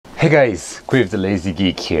Hey guys, Quiv the Lazy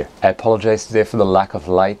Geek here. I apologize today for the lack of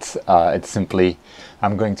light. It's simply,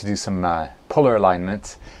 I'm going to do some polar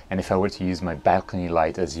alignment, and if I were to use my balcony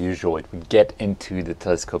light as usual, it would get into the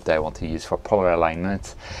telescope that I want to use for polar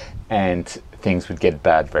alignment, and things would get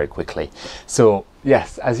bad very quickly. So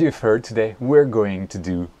yes, as you've heard today, we're going to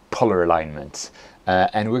do polar alignment.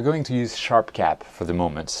 And we're going to use Sharpcap for the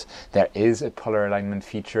moment. There is a polar alignment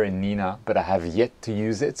feature in Nina, but I have yet to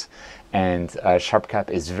use it. And Sharpcap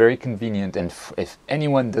is very convenient. And if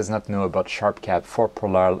anyone does not know about Sharpcap for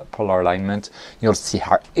polar alignment, you'll see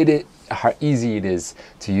how easy it is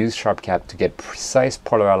to use Sharpcap to get precise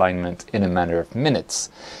polar alignment in a matter of minutes.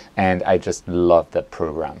 And I just love that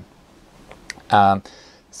program.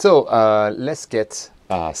 Let's get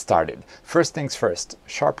started. First things first,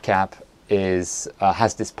 Sharpcap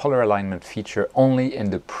has this polar alignment feature only in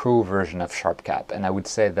the Pro version of Sharpcap, and I would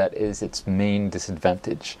say that is its main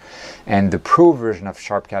disadvantage. And the Pro version of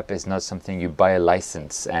Sharpcap is not something you buy a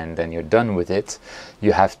license and then you're done with it.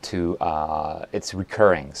 You have to, it's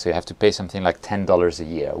recurring, so you have to pay something like $10 a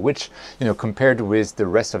year, which, you know, compared with the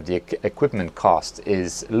rest of the equipment cost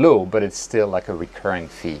is low, but it's still like a recurring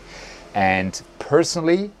fee. And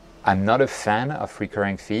personally, I'm not a fan of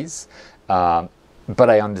recurring fees.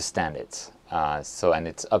 But I understand it. And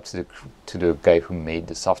it's up to the guy who made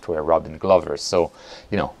the software, Robin Glover. So,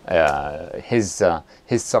 you know, his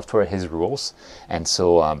software, his rules, and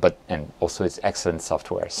so, and also it's excellent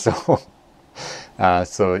software. So,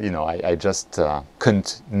 you know, I just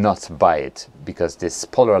couldn't not buy it because this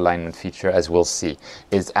polar alignment feature, as we'll see,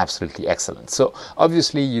 is absolutely excellent. So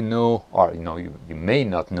obviously, you know, or you know, you may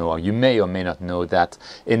not know, or you may or may not know that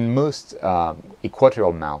in most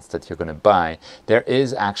equatorial mounts that you're going to buy, there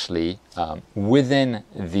is actually within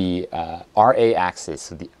the RA axis,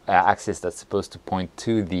 so the axis that's supposed to point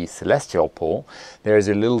to the celestial pole, there is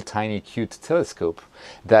a little tiny cute telescope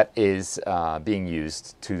that is being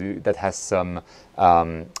used that has some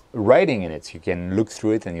writing in it. So you can look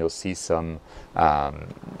through it and you'll see some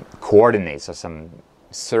coordinates or some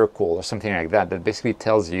circle or something like that basically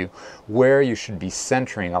tells you where you should be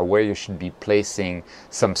centering or where you should be placing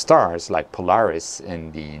some stars like Polaris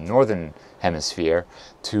in the northern hemisphere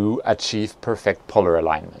to achieve perfect polar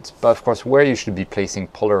alignment. But of course, where you should be placing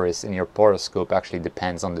Polaris in your polarscope actually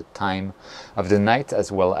depends on the time of the night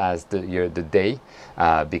as well as the day,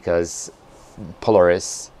 because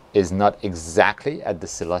Polaris is not exactly at the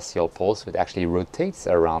celestial pole, so it actually rotates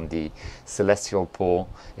around the celestial pole.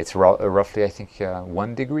 It's roughly, I think,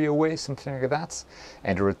 1 degree away, something like that,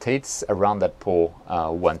 and it rotates around that pole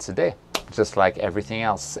once a day, just like everything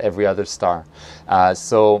else, every other star.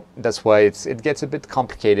 So that's why it gets a bit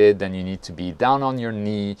complicated. Then you need to be down on your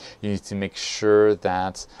knee. You need to make sure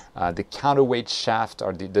that the counterweight shaft,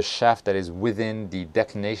 or the shaft that is within the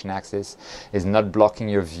declination axis, is not blocking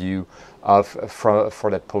your view for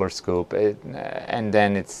that polar scope, and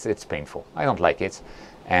then it's painful. I don't like it,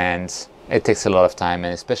 and it takes a lot of time,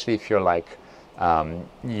 and especially if you're like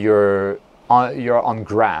you're on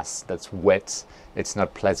grass that's wet. It's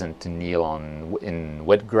not pleasant to kneel in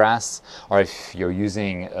wet grass, or if you're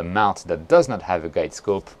using a mount that does not have a guide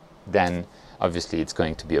scope, then obviously it's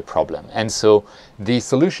going to be a problem. And so the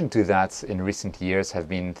solution to that in recent years have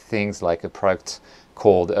been things like a product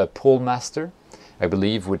called a PoleMaster, I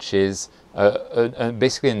believe, which is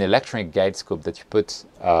basically an electronic guide scope that you put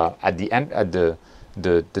at the end, at the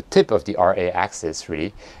tip of the RA axis,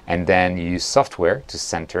 really, and then you use software to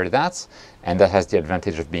center that, and that has the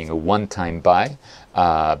advantage of being a one-time buy,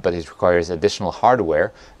 but it requires additional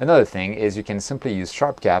hardware. Another thing is you can simply use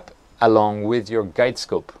Sharpcap along with your guide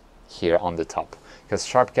scope here on the top, because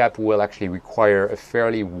Sharpcap will actually require a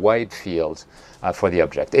fairly wide field for the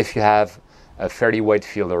object. If you have a fairly wide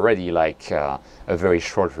field already, like a very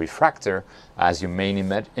short refractor, as your main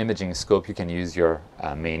imaging scope, you can use your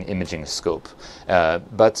main imaging scope.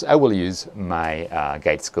 But I will use my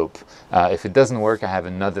guide scope. If it doesn't work, I have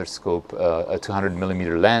another scope, a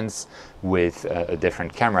 200mm lens with a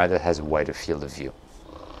different camera that has a wider field of view.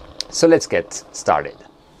 So let's get started.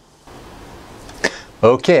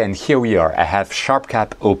 Okay, and here we are. I have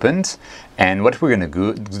Sharpcap opened, and what we're going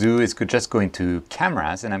to do is just go into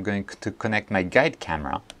cameras, and I'm going to connect my guide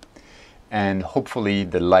camera, and hopefully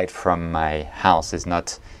the light from my house is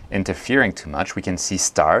not interfering too much. We can see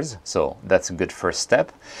stars, so that's a good first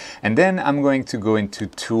step. And then I'm going to go into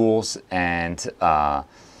tools and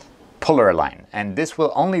polar align, and this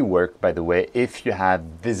will only work, by the way, if you have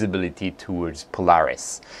visibility towards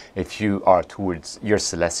Polaris, if you are towards your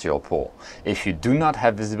celestial pole. If you do not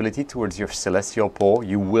have visibility towards your celestial pole,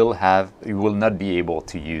 you will not be able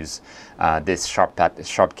to use this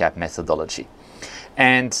Sharpcap methodology.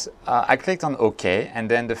 And I clicked on OK, and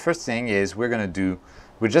then the first thing is we're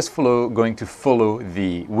just going to follow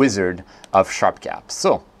the wizard of Sharpcap.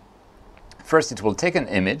 So first it will take an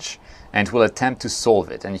image and it will attempt to solve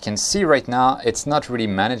it. And you can see right now it's not really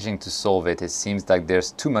managing to solve it. It seems like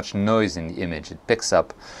there's too much noise in the image. It picks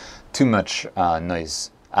up too much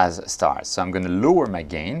noise as stars. So I'm going to lower my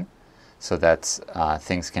gain so that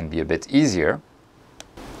things can be a bit easier.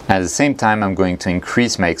 At the same time, I'm going to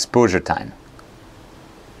increase my exposure time.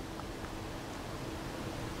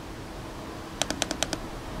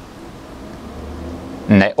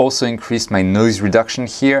 And I also increased my noise reduction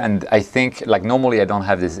here, and I think, like, normally I don't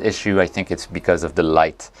have this issue. I think it's because of the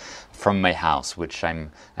light from my house, which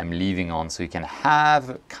I'm leaving on, so you can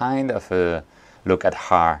have kind of a look at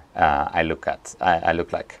how I look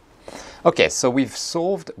like. Okay, so we've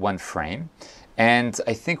solved one frame, and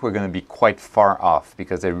I think we're going to be quite far off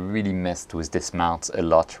because I really messed with this mount a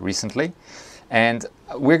lot recently. And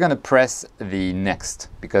we're going to press the next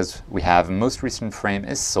because we have most recent frame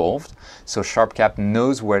is solved. So Sharpcap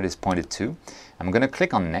knows where it is pointed to. I'm going to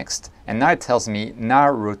click on next, and now it tells me now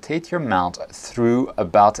rotate your mount through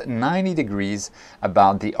about 90 degrees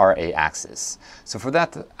about the RA axis. So for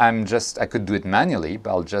that, I could do it manually,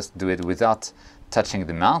 but I'll just do it without touching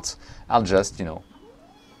the mount. I'll just,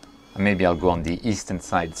 maybe I'll go on the eastern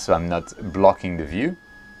side so I'm not blocking the view.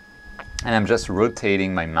 And I'm just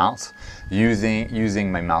rotating my mount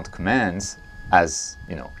using my mount commands as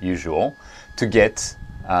usual to get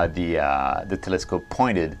the telescope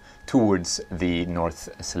pointed towards the north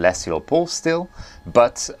celestial pole still,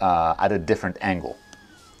 but at a different angle.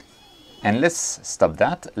 And let's stop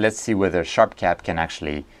that. Let's see whether Sharpcap can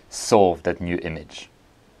actually solve that new image.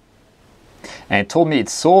 And it told me it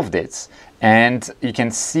solved it, and you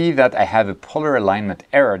can see that I have a polar alignment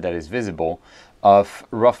error that is visible of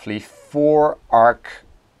roughly 4 arc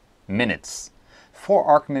minutes. 4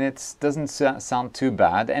 arc minutes doesn't sound too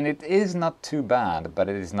bad, and it is not too bad, but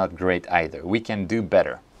it is not great either. We can do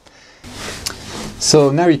better.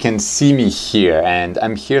 So now you can see me here, and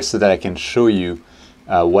I'm here so that I can show you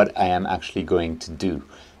what I am actually going to do.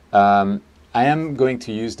 I am going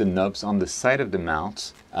to use the knobs on the side of the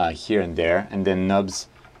mount here and there, and then knobs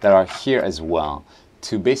that are here as well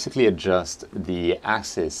to basically adjust the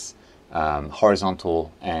axis,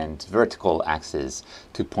 horizontal and vertical axis,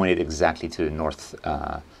 to point it exactly to the north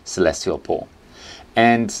celestial pole.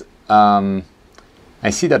 And I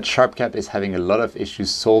see that Sharpcap is having a lot of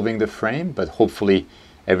issues solving the frame, but hopefully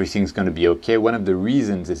everything's going to be okay. One of the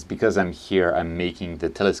reasons is because I'm here, I'm making the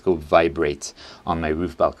telescope vibrate on my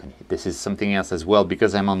roof balcony. This is something else as well,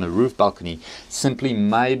 because I'm on the roof balcony. Simply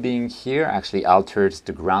my being here actually alters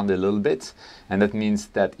the ground a little bit, and that means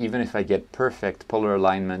that even if I get perfect polar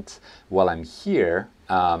alignment while I'm here,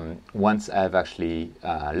 once I've actually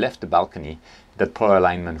left the balcony, that polar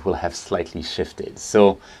alignment will have slightly shifted.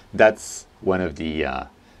 So that's one of the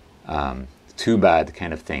too bad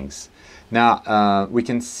kind of things. Now we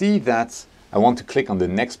can see that I want to click on the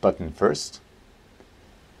next button first,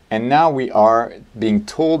 and now we are being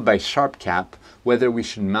told by Sharpcap whether we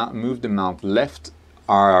should move the mount left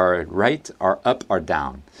or right or up or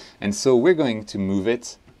down. And so we're going to move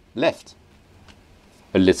it left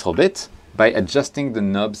a little bit by adjusting the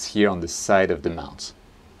knobs here on the side of the mount.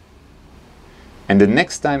 And the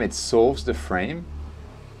next time it solves the frame,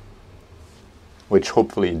 which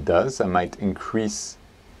hopefully it does, I might increase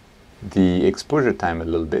the exposure time a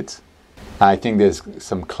little bit. I think there's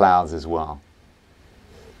some clouds as well.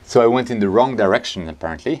 So I went in the wrong direction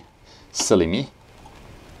apparently. Silly me.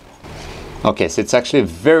 Okay, so it's actually a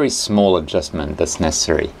very small adjustment that's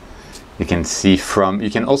necessary. You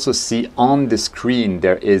can also see on the screen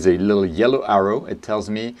there is a little yellow arrow. It tells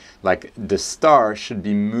me like the star should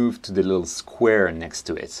be moved to the little square next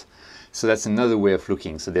to it. So that's another way of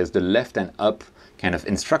looking. So there's the left and up kind of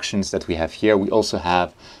instructions that we have here. We also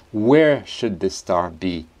have where should this star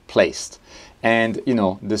be placed. And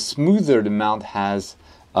the smoother the mount has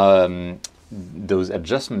those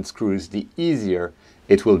adjustment screws, the easier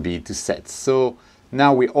it will be to set. So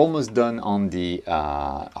now we're almost done on the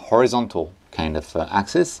horizontal kind of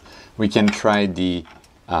axis. We can try the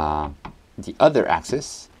other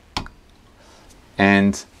axis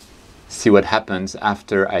and see what happens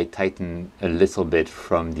after I tighten a little bit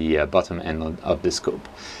from the bottom end of the scope.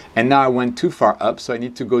 And now I went too far up, so I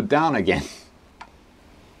need to go down again.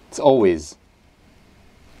 It's always...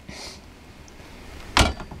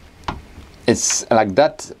 It's like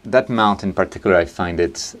that mount in particular, I find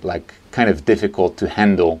it like kind of difficult to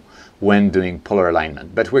handle when doing polar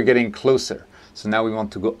alignment, but we're getting closer. So now we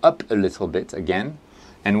want to go up a little bit again,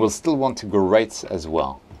 and we'll still want to go right as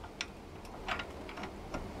well.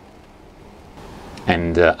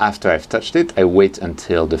 And after I've touched it, I wait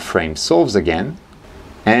until the frame solves again.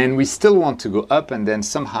 And we still want to go up, and then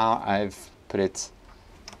somehow I've put it,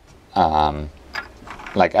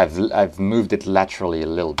 like I've moved it laterally a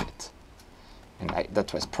little bit. And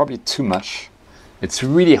that was probably too much. It's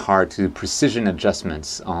really hard to do precision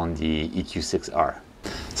adjustments on the EQ6R.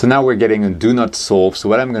 So now we're getting a do not solve. So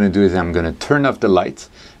what I'm going to do is I'm going to turn off the light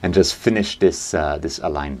and just finish this, this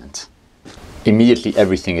alignment. Immediately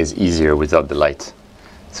everything is easier without the light.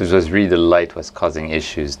 So it was really the light was causing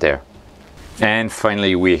issues there. And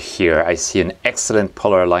finally we're here. I see an excellent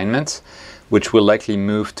polar alignment, which will likely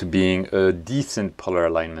move to being a decent polar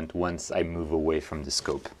alignment once I move away from the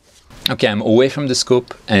scope. Okay, I'm away from the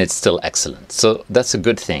scope and it's still excellent. So that's a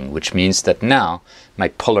good thing, which means that now my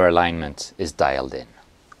polar alignment is dialed in.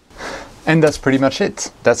 And that's pretty much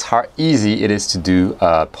it. That's how easy it is to do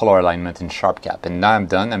polar alignment in Sharpcap. And now I'm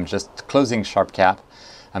done. I'm just closing Sharpcap.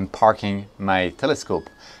 I'm parking my telescope,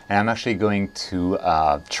 and I'm actually going to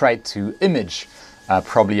try to image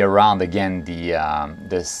probably around again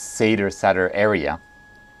the Satyr area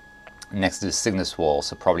next to the Cygnus wall,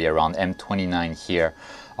 so probably around M29 here,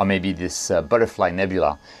 or maybe this butterfly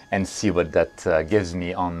nebula, and see what that gives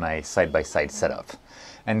me on my side-by-side setup.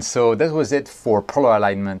 And so that was it for polar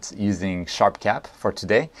alignment using Sharpcap for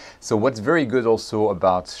today. So what's very good also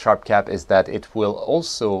about Sharpcap is that it will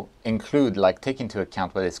also include, like, take into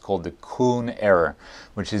account what is called the cone error,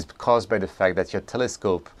 which is caused by the fact that your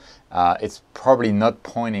telescope it's probably not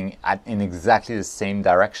pointing in exactly the same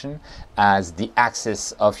direction as the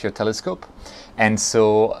axis of your telescope. And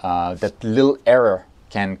so that little error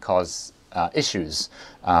can cause issues,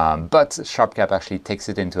 but Sharpcap actually takes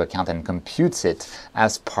it into account and computes it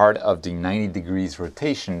as part of the 90 degrees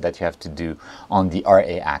rotation that you have to do on the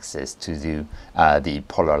RA axis to do the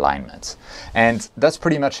polar alignment. And that's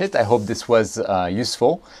pretty much it. I hope this was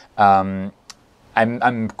useful. I'm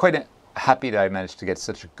quite happy that I managed to get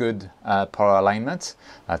such a good polar alignment,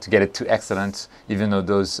 to get it to excellent, even though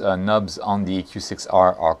those knobs on the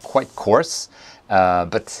EQ6R are quite coarse.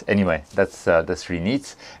 But anyway, that's really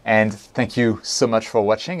neat. And thank you so much for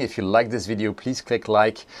watching. If you like this video, please click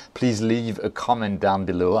like, please leave a comment down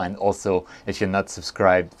below. And also, if you're not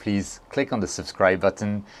subscribed, please click on the subscribe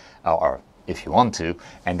button, or if you want to,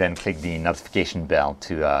 and then click the notification bell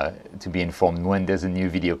to be informed when there's a new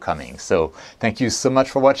video coming. So thank you so much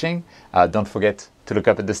for watching. Don't forget to look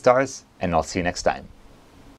up at the stars, and I'll see you next time.